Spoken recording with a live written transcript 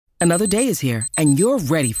Another day is here, and you're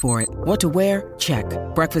ready for it. What to wear? Check.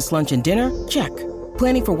 Breakfast, lunch, and dinner? Check.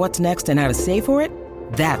 Planning for what's next and how to save for it?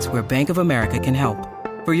 That's where Bank of America can help.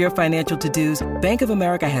 For your financial to-dos, Bank of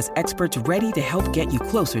America has experts ready to help get you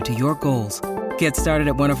closer to your goals. Get started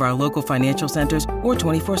at one of our local financial centers or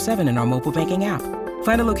 24/7 in our mobile banking app.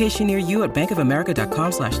 Find a location near you at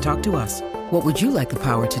bankofamerica.com/talktous. What would you like the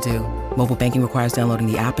power to do? Mobile banking requires downloading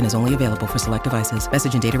the app and is only available for select devices.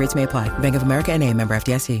 Message and data rates may apply. Bank of America N.A., member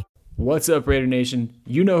FDIC. What's up, Raider Nation?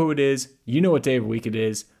 You know who it is. You know what day of the week it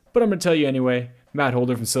is. But I'm going to tell you anyway. Matt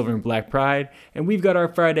Holder from Silver and Black Pride. And we've got our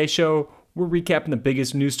Friday show. We're recapping the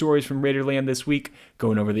biggest news stories from Raiderland this week,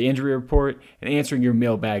 going over the injury report, and answering your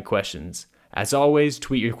mailbag questions. As always,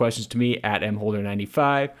 tweet your questions to me at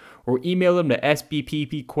mholder95 or email them to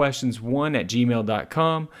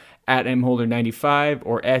sbppquestions1@gmail.com, at mholder95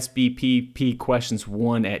 or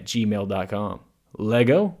sbppquestions1@gmail.com.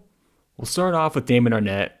 Lego? We'll start off with Damon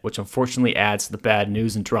Arnette, which unfortunately adds to the bad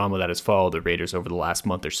news and drama that has followed the Raiders over the last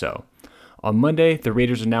month or so. On Monday, the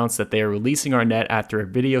Raiders announced that they are releasing Arnette after a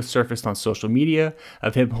video surfaced on social media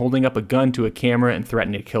of him holding up a gun to a camera and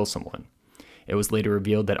threatening to kill someone. It was later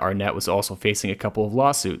revealed that Arnette was also facing a couple of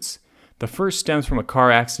lawsuits. The first stems from a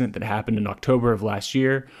car accident that happened in October of last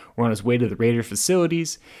year, where on his way to the Raiders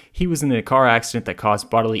facilities, he was in a car accident that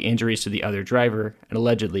caused bodily injuries to the other driver, and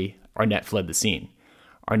allegedly, Arnette fled the scene.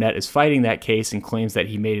 Arnette is fighting that case and claims that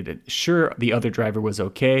he made it sure the other driver was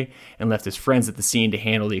okay and left his friends at the scene to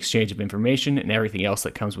handle the exchange of information and everything else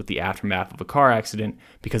that comes with the aftermath of a car accident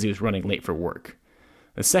because he was running late for work.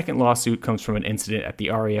 The second lawsuit comes from an incident at the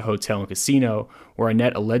Aria Hotel and Casino where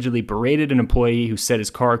Arnette allegedly berated an employee who said his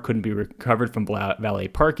car couldn't be recovered from valet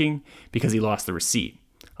parking because he lost the receipt.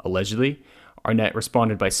 Allegedly, Arnette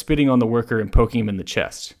responded by spitting on the worker and poking him in the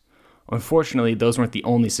chest. Unfortunately, those weren't the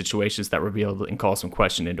only situations that revealed and called some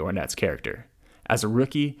question into Arnette's character. As a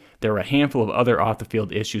rookie, there were a handful of other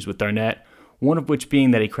off-the-field issues with Arnette, one of which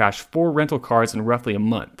being that he crashed 4 rental cars in roughly a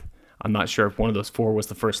month. I'm not sure if one of those 4 was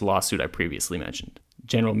the first lawsuit I previously mentioned.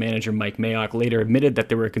 General Manager Mike Mayock later admitted that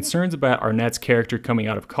there were concerns about Arnette's character coming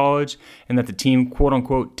out of college and that the team,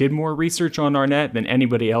 quote-unquote, did more research on Arnette than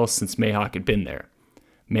anybody else since Mayock had been there.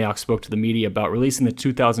 Mayock spoke to the media about releasing the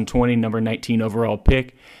 2020 number 19 overall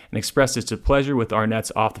pick and expressed his displeasure with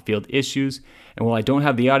Arnette's off-the-field issues, and while I don't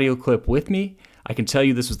have the audio clip with me, I can tell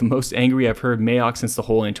you this was the most angry I've heard Mayock since the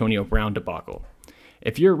whole Antonio Brown debacle.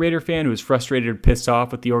 If you're a Raider fan who is frustrated or pissed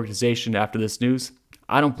off with the organization after this news,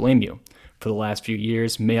 I don't blame you. For the last few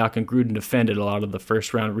years, Mayock and Gruden defended a lot of the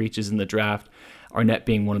first-round reaches in the draft, Arnette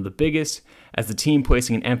being one of the biggest, as the team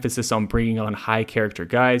placing an emphasis on bringing on high-character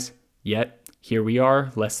guys, yet here we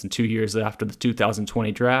are, less than 2 years after the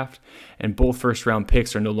 2020 draft, and both first-round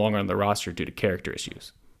picks are no longer on the roster due to character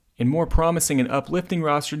issues. In more promising and uplifting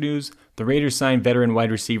roster news, the Raiders signed veteran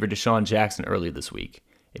wide receiver Deshaun Jackson early this week.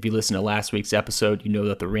 If you listened to last week's episode, you know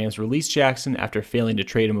that the Rams released Jackson after failing to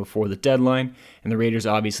trade him before the deadline, and the Raiders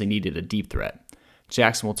obviously needed a deep threat.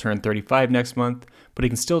 Jackson will turn 35 next month, but he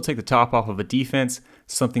can still take the top off of a defense,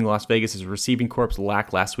 something Las Vegas' receiving corps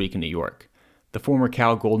lacked last week in New York. The former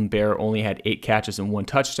Cal Golden Bear only had 8 catches and 1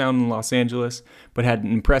 touchdown in Los Angeles, but had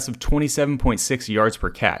an impressive 27.6 yards per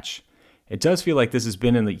catch. It does feel like this has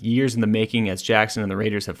been in the years in the making as Jackson and the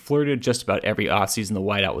Raiders have flirted just about every offseason the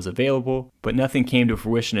wideout was available, but nothing came to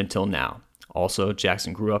fruition until now. Also,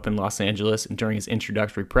 Jackson grew up in Los Angeles, and during his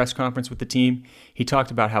introductory press conference with the team, he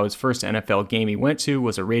talked about how his first NFL game he went to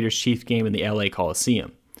was a Raiders-Chiefs game in the LA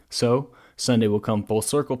Coliseum. So, Sunday will come full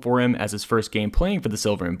circle for him as his first game playing for the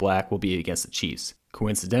Silver and Black will be against the Chiefs.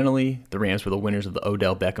 Coincidentally, the Rams were the winners of the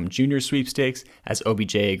Odell Beckham Jr. sweepstakes as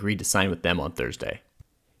OBJ agreed to sign with them on Thursday.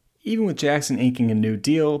 Even with Jackson inking a new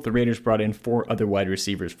deal, the Raiders brought in 4 other wide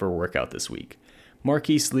receivers for a workout this week.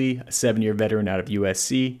 Marquise Lee, a 7-year veteran out of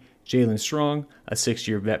USC, Jalen Strong, a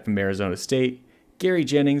 6-year vet from Arizona State, Gary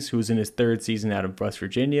Jennings, who was in his 3rd season out of West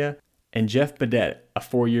Virginia, and Jeff Badet, a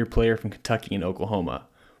 4-year player from Kentucky and Oklahoma.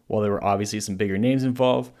 While there were obviously some bigger names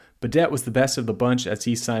involved, Badet was the best of the bunch as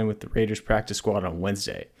he signed with the Raiders practice squad on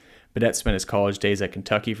Wednesday. Badet spent his college days at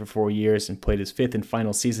Kentucky for 4 years and played his 5th and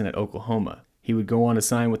final season at Oklahoma. He would go on to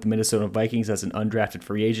sign with the Minnesota Vikings as an undrafted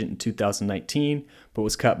free agent in 2019, but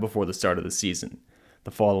was cut before the start of the season.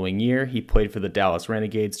 The following year, he played for the Dallas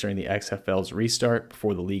Renegades during the XFL's restart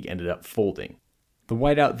before the league ended up folding. The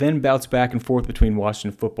wideout then bounced back and forth between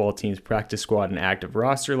Washington football team's practice squad and active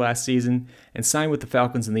roster last season, and signed with the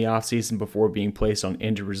Falcons in the offseason before being placed on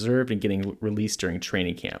injured reserve and getting released during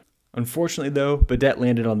training camp. Unfortunately, though, Badet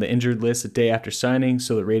landed on the injured list a day after signing,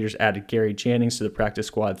 so the Raiders added Gary Jennings to the practice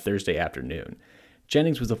squad Thursday afternoon.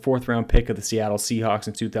 Jennings was a 4th-round pick of the Seattle Seahawks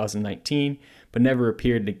in 2019, but never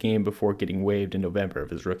appeared in a game before getting waived in November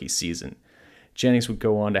of his rookie season. Jennings would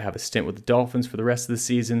go on to have a stint with the Dolphins for the rest of the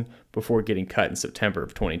season before getting cut in September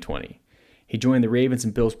of 2020. He joined the Ravens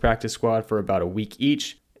and Bills practice squad for about a week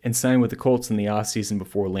each and signed with the Colts in the offseason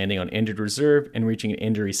before landing on injured reserve and reaching an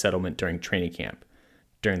injury settlement during training camp.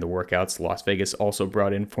 During the workouts, Las Vegas also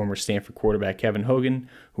brought in former Stanford quarterback Kevin Hogan,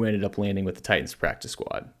 who ended up landing with the Titans practice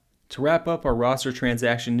squad. To wrap up our roster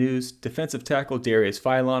transaction news, defensive tackle Darius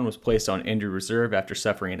Philon was placed on injured reserve after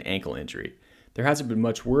suffering an ankle injury. There hasn't been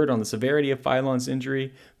much word on the severity of Philon's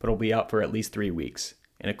injury, but he'll be out for at least 3 weeks.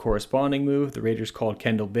 In a corresponding move, the Raiders called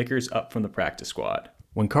Kendall Vickers up from the practice squad.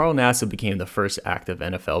 When Carl Nassib became the first active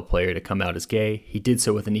NFL player to come out as gay, he did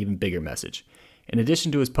so with an even bigger message. In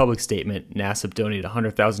addition to his public statement, Nassib donated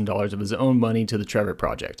 $100,000 of his own money to the Trevor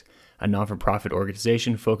Project, a non-for-profit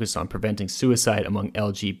organization focused on preventing suicide among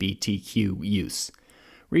LGBTQ youths.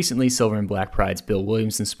 Recently, Silver and Black Pride's Bill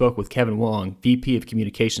Williamson spoke with Kevin Wong, VP of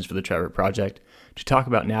Communications for the Trevor Project, to talk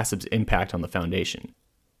about Nassib's impact on the foundation.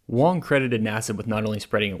 Wong credited Nassib with not only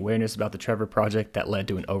spreading awareness about the Trevor Project that led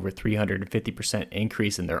to an over 350%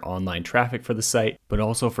 increase in their online traffic for the site, but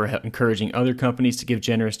also for encouraging other companies to give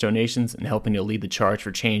generous donations and helping to lead the charge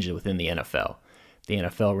for change within the NFL. The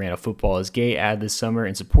NFL ran a Football is Gay ad this summer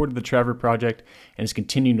in support of the Trevor Project and is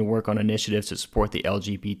continuing to work on initiatives to support the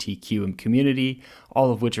LGBTQ community,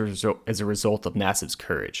 all of which are as a result of Nassib's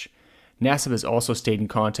courage. Nassib has also stayed in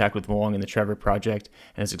contact with Wong and the Trevor Project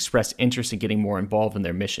and has expressed interest in getting more involved in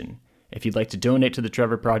their mission. If you'd like to donate to the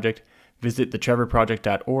Trevor Project, visit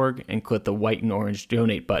thetrevorproject.org and click the white and orange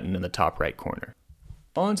donate button in the top right corner.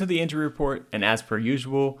 On to the injury report, and as per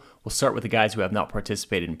usual, we'll start with the guys who have not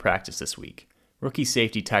participated in practice this week. Rookie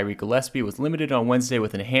safety Tyreek Gillespie was limited on Wednesday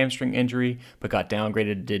with a hamstring injury, but got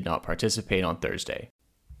downgraded and did not participate on Thursday.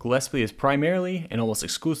 Gillespie is primarily and almost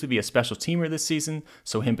exclusively a special teamer this season,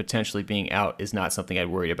 so him potentially being out is not something I'd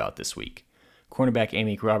worry about this week. Cornerback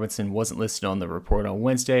Amik Robertson wasn't listed on the report on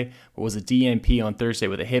Wednesday, but was a DNP on Thursday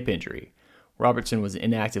with a hip injury. Robertson was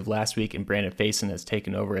inactive last week, and Brandon Faison has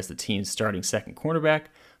taken over as the team's starting second cornerback,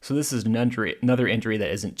 so this is another injury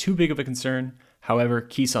that isn't too big of a concern. However,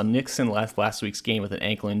 Keeson Nixon left last week's game with an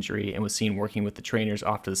ankle injury and was seen working with the trainers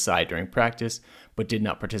off to the side during practice, but did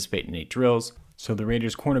not participate in any drills, so the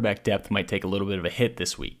Raiders' cornerback depth might take a little bit of a hit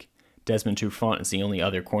this week. Desmond Trufant is the only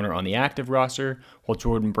other corner on the active roster, while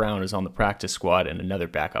Jordan Brown is on the practice squad and another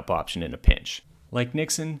backup option in a pinch. Like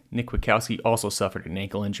Nixon, Nick Kwiatkowski also suffered an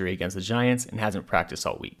ankle injury against the Giants and hasn't practiced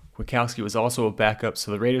all week. Kwiatkowski was also a backup,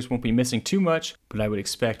 so the Raiders won't be missing too much, but I would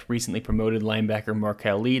expect recently promoted linebacker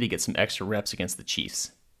Markel Lee to get some extra reps against the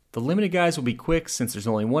Chiefs. The limited guys will be quick since there's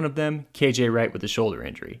only one of them, KJ Wright with a shoulder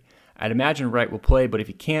injury. I'd imagine Wright will play, but if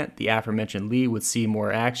he can't, the aforementioned Lee would see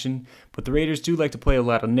more action, but the Raiders do like to play a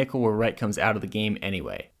lot of nickel where Wright comes out of the game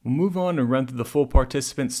anyway. We'll move on and run through the full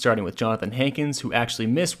participants, starting with Jonathan Hankins, who actually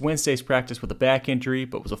missed Wednesday's practice with a back injury,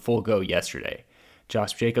 but was a full go yesterday.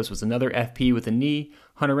 Josh Jacobs was another FP with a knee,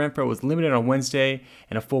 Hunter Renfrow was limited on Wednesday,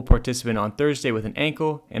 and a full participant on Thursday with an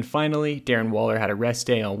ankle, and finally, Darren Waller had a rest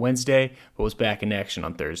day on Wednesday, but was back in action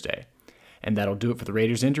on Thursday. And that'll do it for the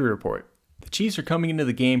Raiders injury report. The Chiefs are coming into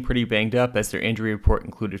the game pretty banged up as their injury report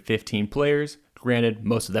included 15 players. Granted,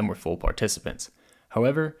 most of them were full participants.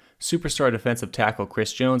 However, superstar defensive tackle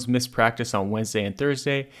Chris Jones missed practice on Wednesday and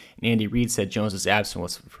Thursday, and Andy Reid said Jones' absence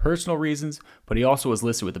was for personal reasons, but he also was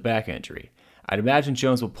listed with a back injury. I'd imagine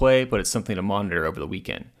Jones will play, but it's something to monitor over the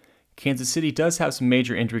weekend. Kansas City does have some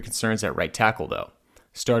major injury concerns at right tackle, though.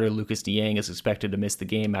 Starter Lucas Niang is expected to miss the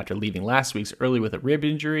game after leaving last week's early with a rib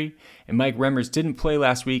injury, and Mike Remmers didn't play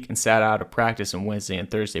last week and sat out of practice on Wednesday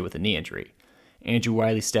and Thursday with a knee injury. Andrew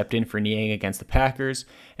Wiley stepped in for Niang against the Packers,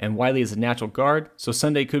 and Wiley is a natural guard, so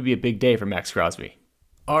Sunday could be a big day for Max Crosby.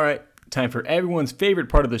 Alright, time for everyone's favorite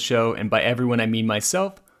part of the show, and by everyone I mean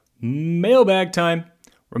myself, mailbag time!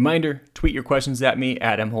 Reminder, tweet your questions at me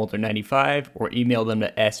at mholder95 or email them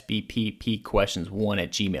to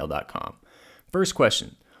sbppquestions1@gmail.com. First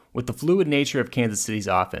question. With the fluid nature of Kansas City's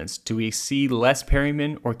offense, do we see less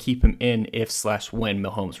Perryman or keep him in if/when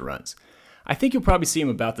Mahomes runs? I think you'll probably see him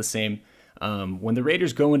about the same. When the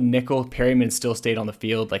Raiders go into nickel, Perryman still stayed on the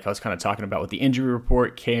field, like I was kind of talking about with the injury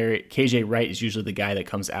report. KJ Wright is usually the guy that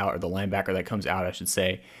comes out, or the linebacker that comes out, I should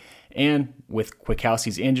say. And with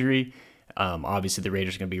Kwiatkowski's injury, obviously the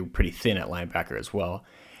Raiders are going to be pretty thin at linebacker as well.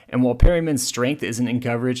 And while Perryman's strength isn't in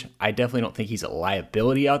coverage, I definitely don't think he's a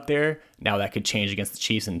liability out there. Now that could change against the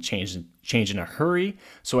Chiefs and change in a hurry.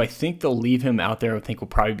 So I think they'll leave him out there. I think will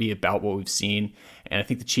probably be about what we've seen. And I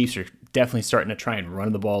think the Chiefs are definitely starting to try and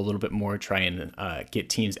run the ball a little bit more, try and get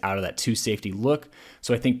teams out of that two safety look.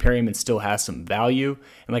 So I think Perryman still has some value.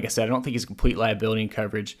 And like I said, I don't think he's a complete liability in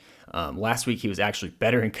coverage. Last week he was actually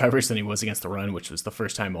better in coverage than he was against the run, which was the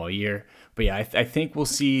first time all year. But yeah, I think we'll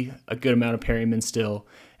see a good amount of Perryman still.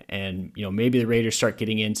 And, maybe the Raiders start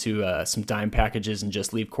getting into some dime packages and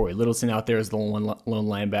just leave Corey Littleton out there as the lone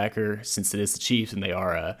linebacker, since it is the Chiefs and they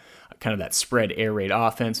are kind of that spread air raid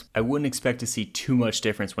offense. I wouldn't expect to see too much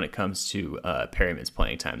difference when it comes to Perryman's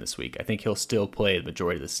playing time this week. I think he'll still play the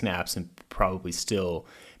majority of the snaps and probably still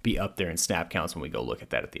be up there in snap counts when we go look at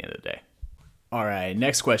that at the end of the day. All right,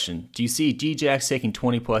 next question. Do you see Djax taking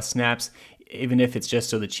 20-plus snaps, even if it's just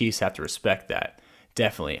so the Chiefs have to respect that?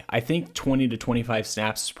 Definitely. I think 20 to 25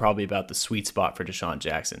 snaps is probably about the sweet spot for Deshaun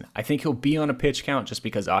Jackson. I think he'll be on a pitch count just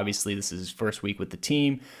because obviously this is his first week with the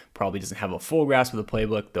team. Probably doesn't have a full grasp of the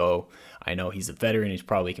playbook, though I know he's a veteran. He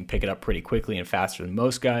probably can pick it up pretty quickly and faster than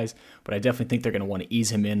most guys. But I definitely think they're going to want to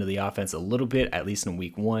ease him into the offense a little bit, at least in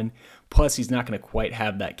week one. Plus, he's not going to quite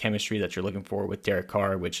have that chemistry that you're looking for with Derek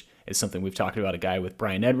Carr, which is something we've talked about, a guy with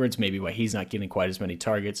Bryan Edwards, maybe why he's not getting quite as many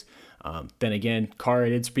targets. Then again, Carr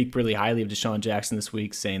did speak really highly of Deshaun Jackson this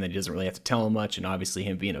week, saying that he doesn't really have to tell him much, and obviously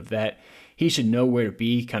him being a vet, he should know where to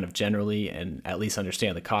be kind of generally and at least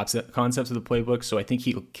understand the concepts of the playbook. So I think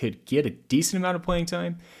he could get a decent amount of playing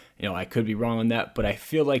time. I could be wrong on that, but I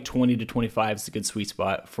feel like 20 to 25 is a good sweet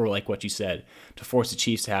spot for, like what you said, to force the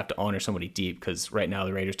Chiefs to have to honor somebody deep, because right now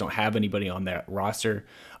the Raiders don't have anybody on that roster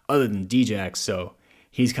other than Djax, so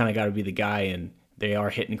he's kind of got to be the guy, and they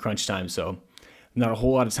are hitting crunch time, so not a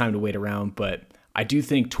whole lot of time to wait around, but I do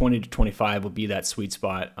think 20 to 25 will be that sweet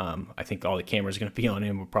spot. I think all the cameras are going to be on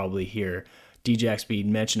him. We'll probably hear Djax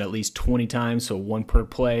being mentioned at least 20 times, so one per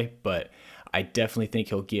play, but I definitely think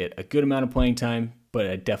he'll get a good amount of playing time, but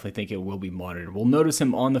I definitely think it will be monitored. We'll notice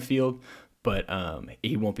him on the field, but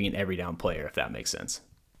he won't be an every down player, if that makes sense.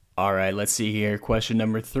 All right, let's see here. Question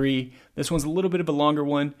number 3. This one's a little bit of a longer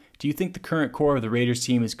one. Do you think the current core of the Raiders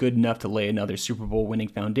team is good enough to lay another Super Bowl winning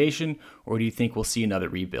foundation, or do you think we'll see another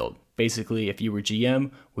rebuild? Basically, if you were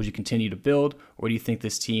GM, would you continue to build, or do you think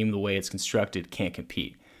this team, the way it's constructed, can't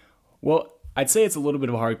compete? Well, I'd say it's a little bit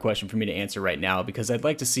of a hard question for me to answer right now because I'd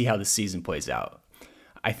like to see how the season plays out.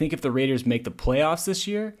 I think if the Raiders make the playoffs this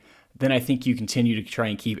year, then I think you continue to try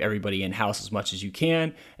and keep everybody in-house as much as you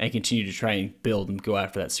can and continue to try and build and go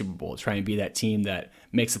after that Super Bowl. Try and be that team that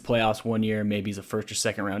makes the playoffs one year, maybe is a first or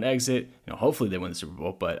second round exit. Hopefully they win the Super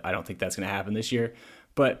Bowl, but I don't think that's going to happen this year.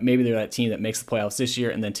 But maybe they're that team that makes the playoffs this year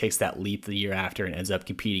and then takes that leap the year after and ends up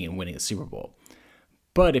competing and winning the Super Bowl.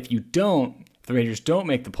 But if the Raiders don't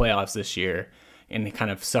make the playoffs this year and they kind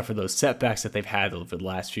of suffer those setbacks that they've had over the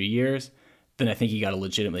last few years, then I think you got to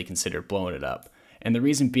legitimately consider blowing it up. And the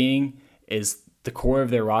reason being is the core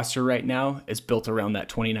of their roster right now is built around that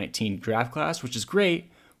 2019 draft class, which is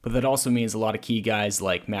great, but that also means a lot of key guys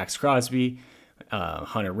like Max Crosby,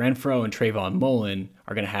 Hunter Renfrow, and Trayvon Mullen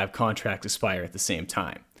are going to have contracts expire at the same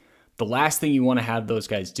time. The last thing you want to have those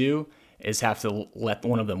guys do is have to let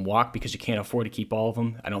one of them walk because you can't afford to keep all of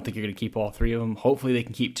them. I don't think you're going to keep all 3 of them. Hopefully they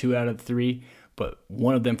can keep 2 out of the 3, but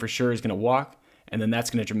one of them for sure is going to walk, and then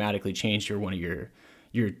that's going to dramatically change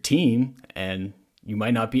your team, and you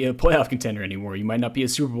might not be a playoff contender anymore. You might not be a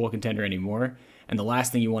Super Bowl contender anymore. And the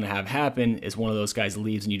last thing you want to have happen is one of those guys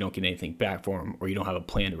leaves and you don't get anything back for them, or you don't have a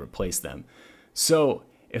plan to replace them. So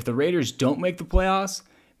if the Raiders don't make the playoffs,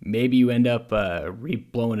 maybe you end up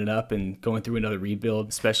blowing it up and going through another rebuild,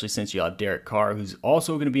 especially since you have Derek Carr, who's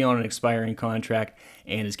also going to be on an expiring contract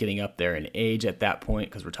and is getting up there in age at that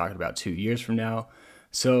point because we're talking about 2 years from now.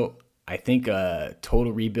 So I think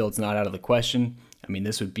total rebuild's not out of the question. I mean,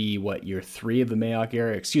 this would be, year 3 of the Mayock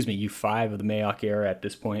era? Year 5 of the Mayock era at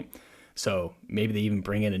this point. So maybe they even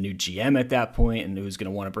bring in a new GM at that point, and who's going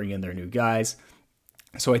to want to bring in their new guys.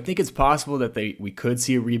 So I think it's possible that we could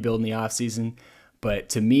see a rebuild in the offseason, but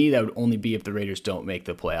to me, that would only be if the Raiders don't make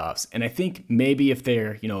the playoffs. And I think maybe if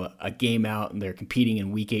they're, a game out and they're competing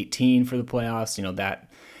in Week 18 for the playoffs,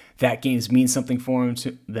 that games means something for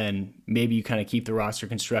them, then maybe you kind of keep the roster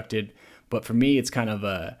constructed. But for me, it's kind of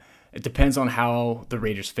it depends on how the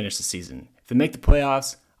Raiders finish the season. If they make the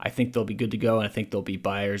playoffs, I think they'll be good to go, and I think they'll be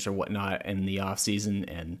buyers or whatnot in the offseason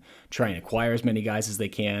and try and acquire as many guys as they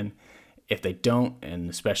can. If they don't, and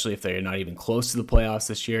especially if they're not even close to the playoffs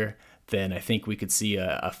this year, then I think we could see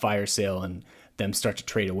a fire sale and them start to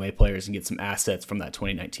trade away players and get some assets from that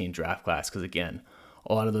 2019 draft class. Because again,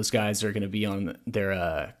 A lot of those guys are going to be on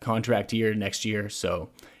their contract year next year, so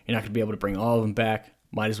you're not going to be able to bring all of them back.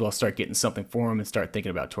 Might as well start getting something for them and start thinking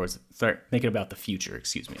about the future.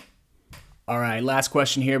 Excuse me. All right, last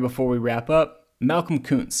question here before we wrap up. Malcolm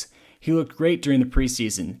Kuntz. He looked great during the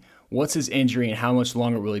preseason. What's his injury and how much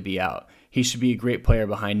longer will he be out? He should be a great player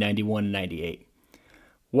behind 91 and 98.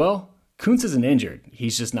 Well, Kuntz isn't injured.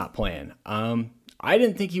 He's just not playing. I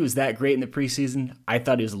didn't think he was that great in the preseason. I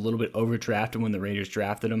thought he was a little bit overdrafted when the Raiders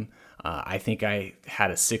drafted him. I think I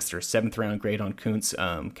had a 6th or 7th round grade on Kuntz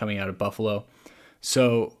coming out of Buffalo.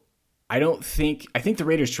 So I think the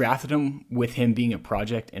Raiders drafted him with him being a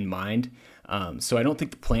project in mind. So I don't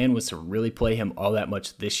think the plan was to really play him all that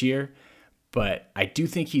much this year. But I do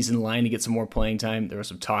think he's in line to get some more playing time. There was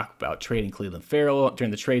some talk about trading Clelin Ferrell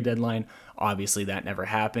during the trade deadline. Obviously, that never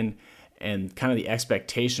happened. And kind of the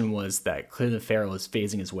expectation was that Clelin Ferrell is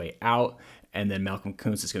phasing his way out, and then Malcolm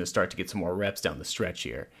Kuntz is going to start to get some more reps down the stretch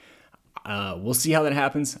here. We'll see how that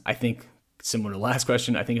happens. I think, similar to the last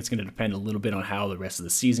question, I think it's going to depend a little bit on how the rest of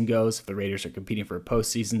the season goes. If the Raiders are competing for a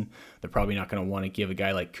postseason, they're probably not going to want to give a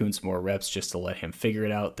guy like Kuntz more reps just to let him figure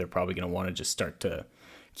it out. They're probably going to want to just start to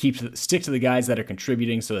stick to the guys that are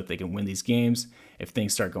contributing so that they can win these games. If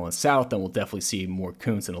things start going south, then we'll definitely see more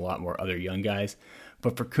Kuntz and a lot more other young guys.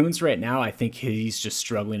 But for Kuntz right now, I think he's just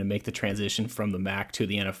struggling to make the transition from the MAC to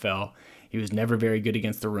the NFL. He was never very good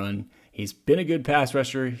against the run. He's been a good pass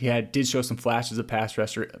rusher. He did show some flashes of pass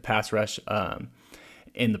rush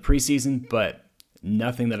in the preseason, but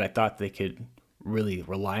nothing that I thought they could really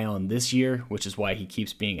rely on this year, which is why he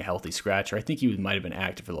keeps being a healthy scratcher. I think he might have been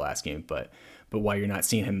active for the last game, but why you're not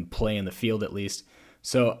seeing him play in the field at least.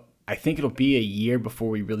 So I think it'll be a year before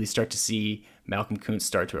we really start to see Malcolm Kuntz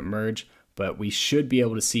start to emerge, but we should be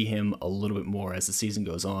able to see him a little bit more as the season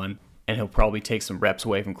goes on, and he'll probably take some reps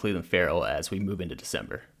away from Clelin Ferrell as we move into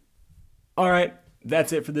December. All right,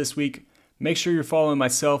 that's it for this week. Make sure you're following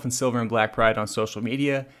myself and Silver and Black Pride on social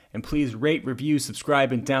media, and please rate, review,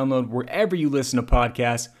 subscribe, and download wherever you listen to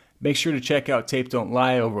podcasts. Make sure to check out Tape Don't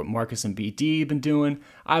Lie over what Marcus and BD have been doing.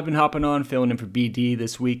 I've been hopping on, filling in for BD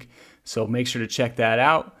this week, so make sure to check that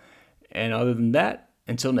out. And other than that,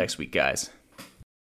 until next week, guys.